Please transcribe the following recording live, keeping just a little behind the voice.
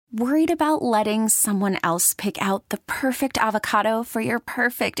Worried about letting someone else pick out the perfect avocado for your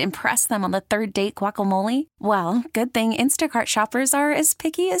perfect impress them on the third date guacamole? Well, good thing Instacart shoppers are as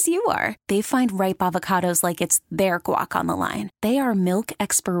picky as you are. They find ripe avocados like it's their guac on the line. They are milk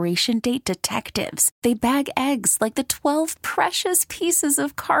expiration date detectives. They bag eggs like the 12 precious pieces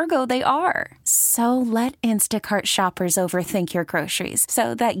of cargo they are. So let Instacart shoppers overthink your groceries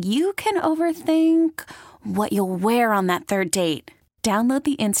so that you can overthink what you'll wear on that third date. Download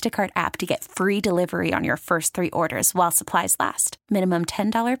the Instacart app to get free delivery on your first 3 orders while supplies last. Minimum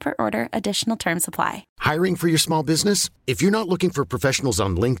 $10 per order. Additional terms apply. Hiring for your small business? If you're not looking for professionals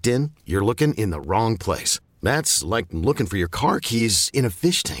on LinkedIn, you're looking in the wrong place. That's like looking for your car keys in a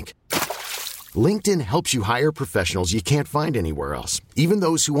fish tank. LinkedIn helps you hire professionals you can't find anywhere else, even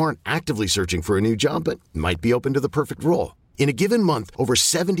those who aren't actively searching for a new job but might be open to the perfect role. In a given month, over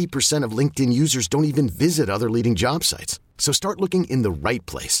 70% of LinkedIn users don't even visit other leading job sites. So start looking in the right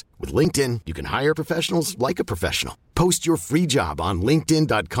place. With LinkedIn, you can hire professionals like a professional. Post your free job on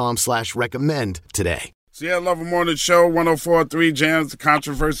linkedin.com/recommend today. Seattle Love Morning Show, 104.3 Jams. The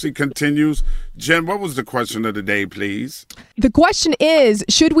controversy continues. Jen, what was the question of the day, please? The question is,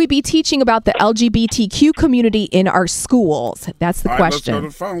 should we be teaching about the LGBTQ community in our schools? That's the question.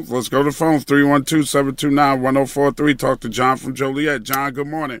 Let's go to the phones. 312-729-1043. Talk to John from Joliet. John, good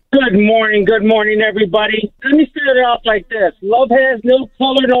morning. Good morning. Good morning, everybody. Let me start it off like this. Love has no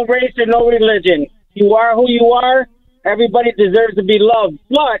color, no race, or no religion. You are who you are. Everybody deserves to be loved.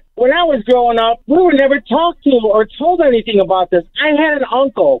 But when I was growing up, we were never talked to or told anything about this. I had an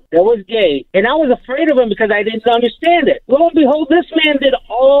uncle that was gay, and I was afraid of him because I didn't understand it. Lo and behold, this man did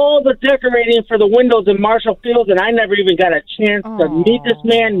all the decorating for the windows in Marshall Fields, and I never even got a chance to meet this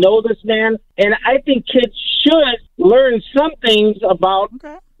man, know this man. And I think kids should learn some things about,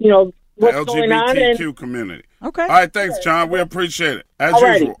 what's going on. The LGBTQ community. Okay. All right, thanks, John. We appreciate it. As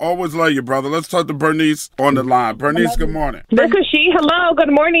usual, always love you, brother. Let's talk to Bernice on the line. Bernice, good morning. This is she. Hello, good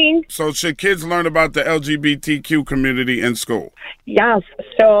morning. So should kids learn about the LGBTQ community in school? Yes.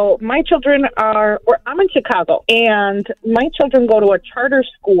 So my children I'm in Chicago, and my children go to a charter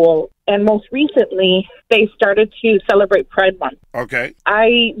school, and most recently they started to celebrate Pride Month. Okay.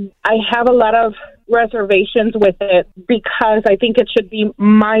 I have a lot of reservations with it because I think it should be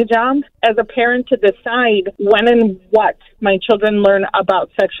my job as a parent to decide when and what my children learn about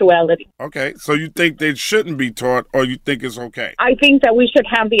sexuality. Okay, so you think they shouldn't be taught, or you think it's okay? I think that we should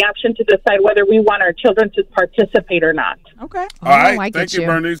have the option to decide whether we want our children to participate or not. Okay. All right, thank you,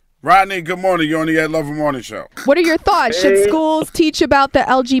 Bernice. Rodney, good morning. You're on the Ed Lover Morning Show. What are your thoughts? Should schools teach about the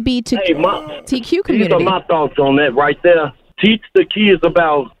LGBTQ community? These are my thoughts on that right there. Teach the kids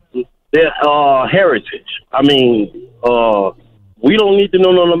about their heritage. I mean, we don't need to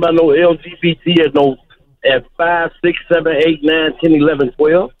know nothing about no LGBT at 5, 6, 7, 8, 9, 10, 11,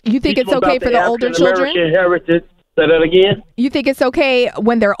 12. You think it's okay for the older children? American heritage. Say that again? You think it's okay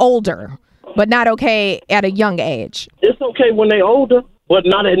when they're older, but not okay at a young age? It's okay when they're older, but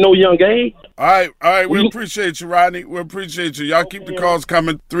not at no young age. All right. We appreciate you, Rodney. We appreciate you. Y'all keep the calls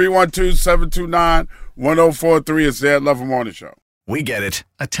coming. 312-729-1043. It's the Ed Lover Morning Show. We get it.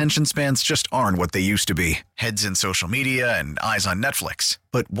 Attention spans just aren't what they used to be. Heads in social media and eyes on Netflix.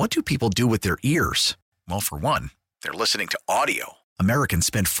 But what do people do with their ears? Well, for one, they're listening to audio. Americans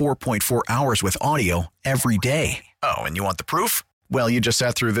spend 4.4 hours with audio every day. Oh, and you want the proof? Well, you just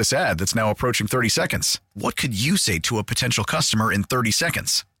sat through this ad that's now approaching 30 seconds. What could you say to a potential customer in 30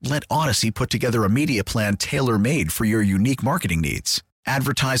 seconds? Let Odyssey put together a media plan tailor-made for your unique marketing needs.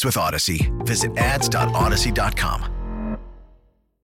 Advertise with Odyssey. Visit ads.odyssey.com.